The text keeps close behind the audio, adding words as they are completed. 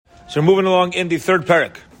So we're moving along in the third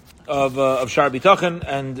parak of Shar B'Tachon,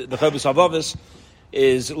 and the Chovos HaLevavos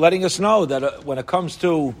is letting us know that when it comes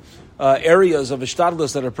to areas of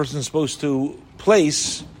Ishtadlus that a person is supposed to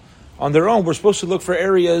place on their own, we're supposed to look for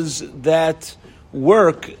areas that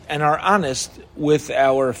work and are honest with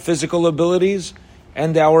our physical abilities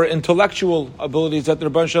and our intellectual abilities that the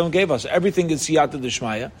Rebbeinu Shalom gave us. Everything is siyata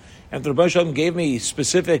d'shmaya, and if the Rebbeinu Shalom gave me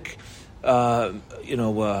specific,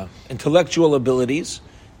 intellectual abilities,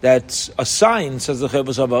 that's a sign, says the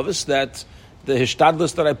Chovos HaLevavos, that the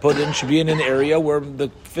hishtadlus that I put in should be in an area where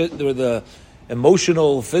the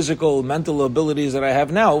emotional, physical, mental abilities that I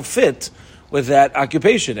have now fit with that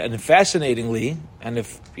occupation. And fascinatingly, and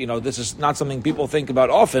if this is not something people think about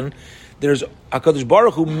often, there's HaKadosh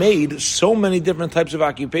Baruch Hu made so many different types of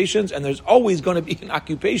occupations, and there's always going to be an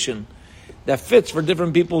occupation that fits for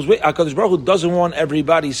different people's way. HaKadosh Baruch Hu doesn't want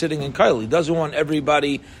everybody sitting in Kail. He doesn't want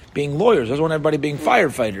everybody being lawyers. Doesn't want everybody being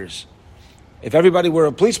firefighters. If everybody were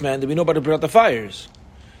a policeman, there'd be nobody to put out the fires.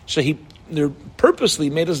 So he purposely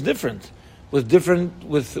made us different, with different.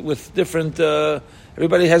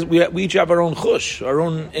 Everybody has. We each have our own chush, our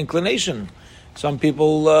own inclination. Some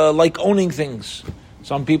people like owning things.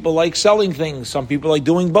 Some people like selling things. Some people like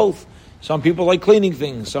doing both. Some people like cleaning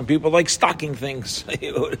things. Some people like stocking things.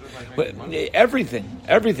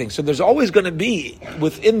 Everything. So there's always going to be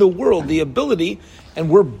within the world the ability,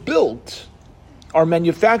 and we're built. Our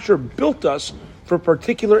manufacturer built us for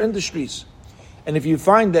particular industries. And if you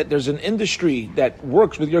find that there's an industry that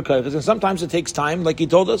works with your kaiches, and sometimes it takes time, like he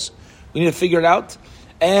told us, we need to figure it out,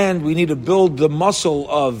 and we need to build the muscle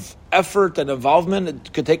of effort and involvement.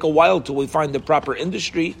 It could take a while till we find the proper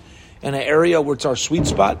industry in an area where it's our sweet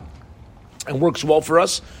spot and works well for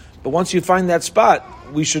us. But once you find that spot,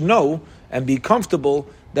 we should know and be comfortable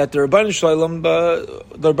that the Rebbeinu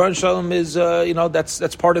Shalom is,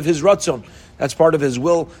 that's part of his ratzon, that's part of his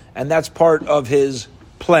will, and that's part of his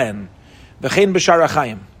plan. V'chein b'shar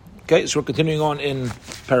hachayim. Okay, so we're continuing on in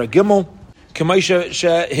Paragimel.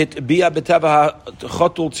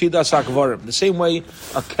 The same way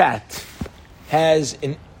a cat has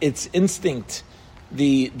in its instinct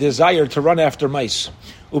the desire to run after mice.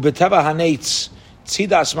 In the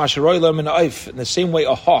same way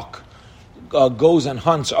a hawk goes and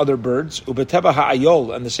hunts other birds. And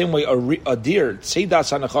the same way a deer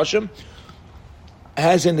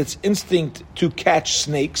has in its instinct to catch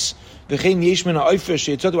snakes. And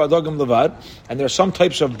there are some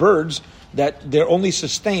types of birds that they're only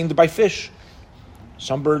sustained by fish.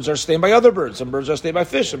 Some birds are sustained by other birds. Some birds are sustained by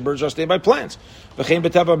fish. Some birds are sustained by plants.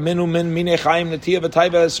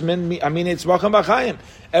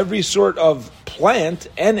 Every sort of plant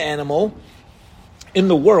and animal in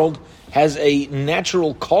the world has a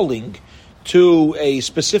natural calling to a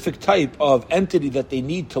specific type of entity that they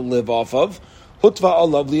need to live off of.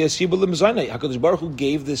 HaKadosh Baruch Hu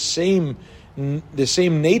gave the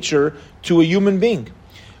same nature to a human being.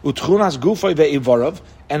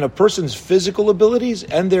 And a person's physical abilities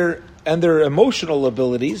and their emotional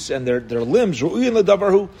abilities and their limbs are going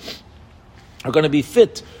to be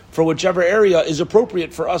fit for whichever area is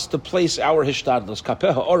appropriate for us to place our hishtadlus.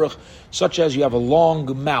 Kapeh ha'orach, such as you have a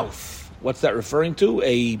long mouth. What's that referring to?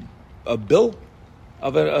 A bill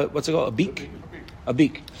of what's it called? A beak. A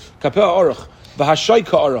beak. Kapeh ha'orach, v'hashay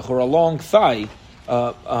ka'orach, or a long thigh.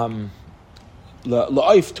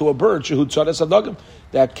 La'if, to a bird shehut tzadas adagim,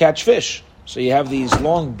 that catch fish. So you have these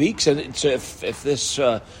long beaks, and so if this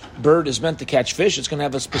bird is meant to catch fish, it's going to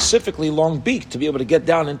have a specifically long beak to be able to get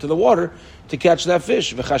down into the water to catch that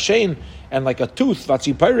fish. V'chashein, and like a tooth,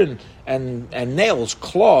 vatzipirin, and nails,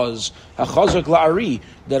 claws, hachazak la'ari,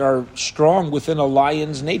 that are strong within a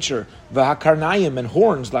lion's nature. V'hakarnayim, and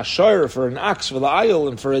horns, la'shayr, for an ox, v'la'ayil,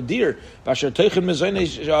 and for a deer. V'asher teichen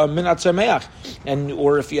mezonei min atzameach, and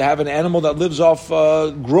or if you have an animal that lives off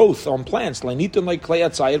growth on plants, la'nitin like klei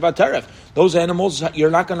atzayir v'teref. Those animals you're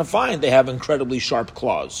not going to find they have incredibly sharp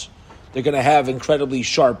claws. They're going to have incredibly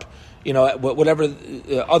sharp, whatever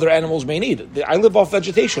other animals may need. I live off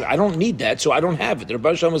vegetation. I don't need that, so I don't have it. The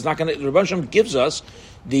Rebbeinu Shalom is not going to. The Rebbeinu Shalom gives us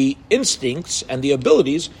the instincts and the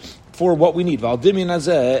abilities for what we need. And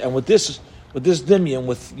with this dimyan,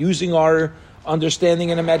 with using our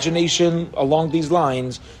understanding and imagination along these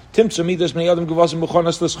lines, we'll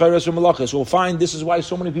find this is why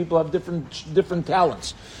so many people have different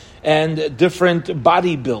talents and different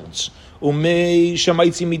body builds. And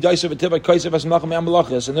therefore,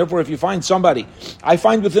 if you find somebody, I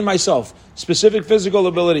find within myself specific physical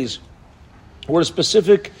abilities or a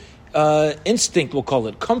specific instinct, we'll call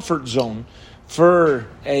it, comfort zone for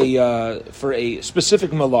a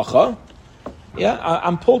specific malacha, Yeah,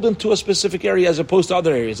 I'm pulled into a specific area as opposed to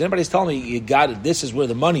other areas. Anybody's telling me, you got it, this is where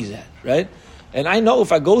the money's at, right? And I know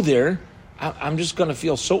if I go there, I'm just going to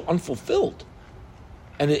feel so unfulfilled.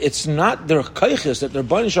 And it's not their kaiches that their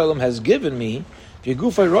Bani Shalom has given me.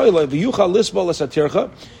 And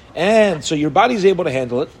so your body's able to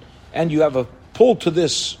handle it, and you have a pull to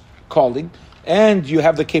this calling, and you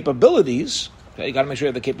have the capabilities. Okay, you got to make sure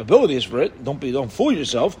you have the capabilities for it. Don't fool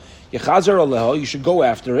yourself. You should go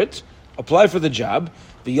after it. Apply for the job,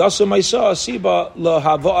 and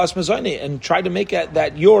try to make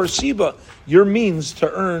that your siba, your means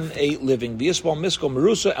to earn a living. And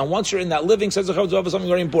once you're in that living, says the Chavos something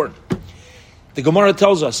very important. The Gemara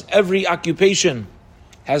tells us every occupation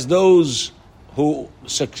has those who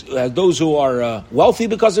are wealthy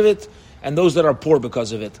because of it, and those that are poor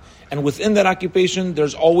because of it. And within that occupation,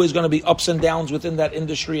 there's always going to be ups and downs within that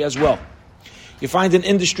industry as well. You find an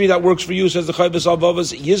industry that works for you, says the Chovos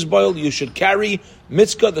HaLevavos, Yizboil, you should carry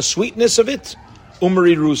mitzvah, the sweetness of it,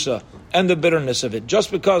 umri rusa, and the bitterness of it. Just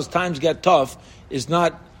because times get tough is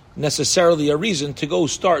not necessarily a reason to go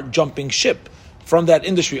start jumping ship from that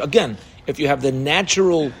industry. Again, if you have the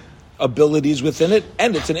natural abilities within it,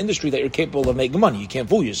 and it's an industry that you're capable of making money, you can't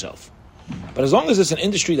fool yourself. But as long as it's an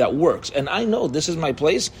industry that works, and I know this is my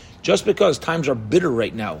place, just because times are bitter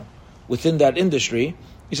right now within that industry,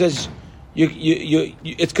 he says,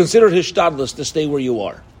 it's considered hishtadlus to stay where you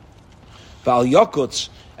are. Val yakutz,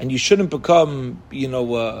 and you shouldn't become, you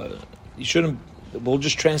shouldn't. We'll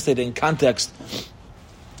just translate it in context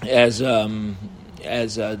as don't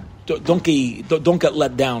get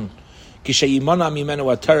let down. When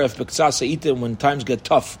times get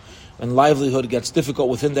tough, when livelihood gets difficult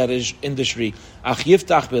within that industry, that's where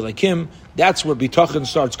bitachon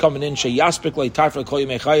starts coming in.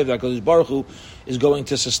 That Baruch Hu is going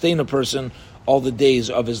to sustain a person all the days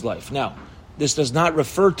of his life. Now, this does not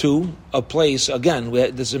refer to a place. Again,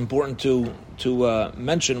 this is important to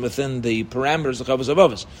mention within the parameters of the Chovos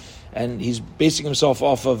HaLevavos, and he's basing himself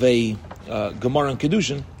off of a Gemara in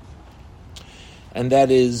Kedushin, and that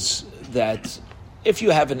is that if you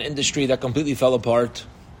have an industry that completely fell apart.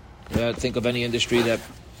 Think of any industry that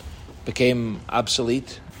became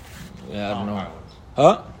obsolete. I don't know.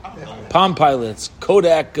 Huh? Palm Pilots,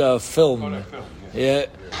 Kodak film. Yeah.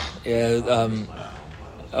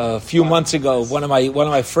 A few months ago, one of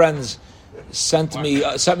my friends sent me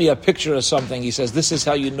a picture of something. He says, "This is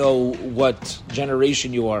how you know what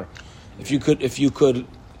generation you are. If you could."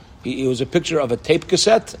 It was a picture of a tape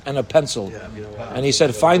cassette and a pencil, and he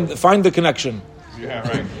said, "Find the connection. Yeah,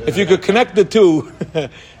 right. If you could connect the two."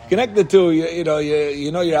 Connect the two, you know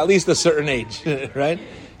you're at least a certain age, right?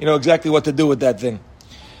 You know exactly what to do with that thing.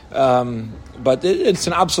 But it's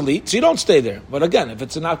an obsolete, so you don't stay there. But again, if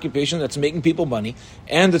it's an occupation that's making people money,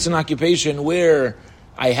 and it's an occupation where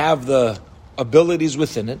I have the abilities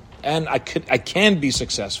within it, and I can be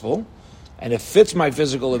successful, and it fits my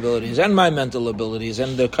physical abilities and my mental abilities,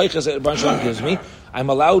 and the kaiches that Rebbe Shalom gives me, I'm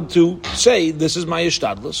allowed to say, this is my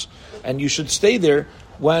ishtadlus, and you should stay there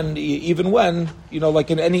even when,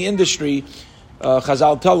 like in any industry,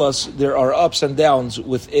 Chazal tell us there are ups and downs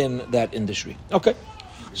within that industry. Okay,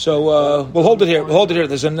 so we'll hold it here.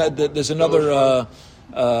 There's another.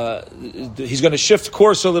 He's going to shift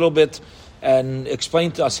course a little bit and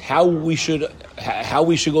explain to us how we should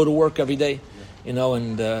go to work every day, and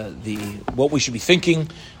what we should be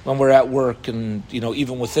thinking when we're at work, and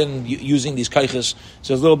even within using these kaiches.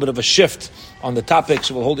 So there's a little bit of a shift on the topic.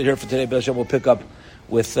 So we'll hold it here for today. We'll pick up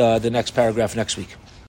with the next paragraph next week.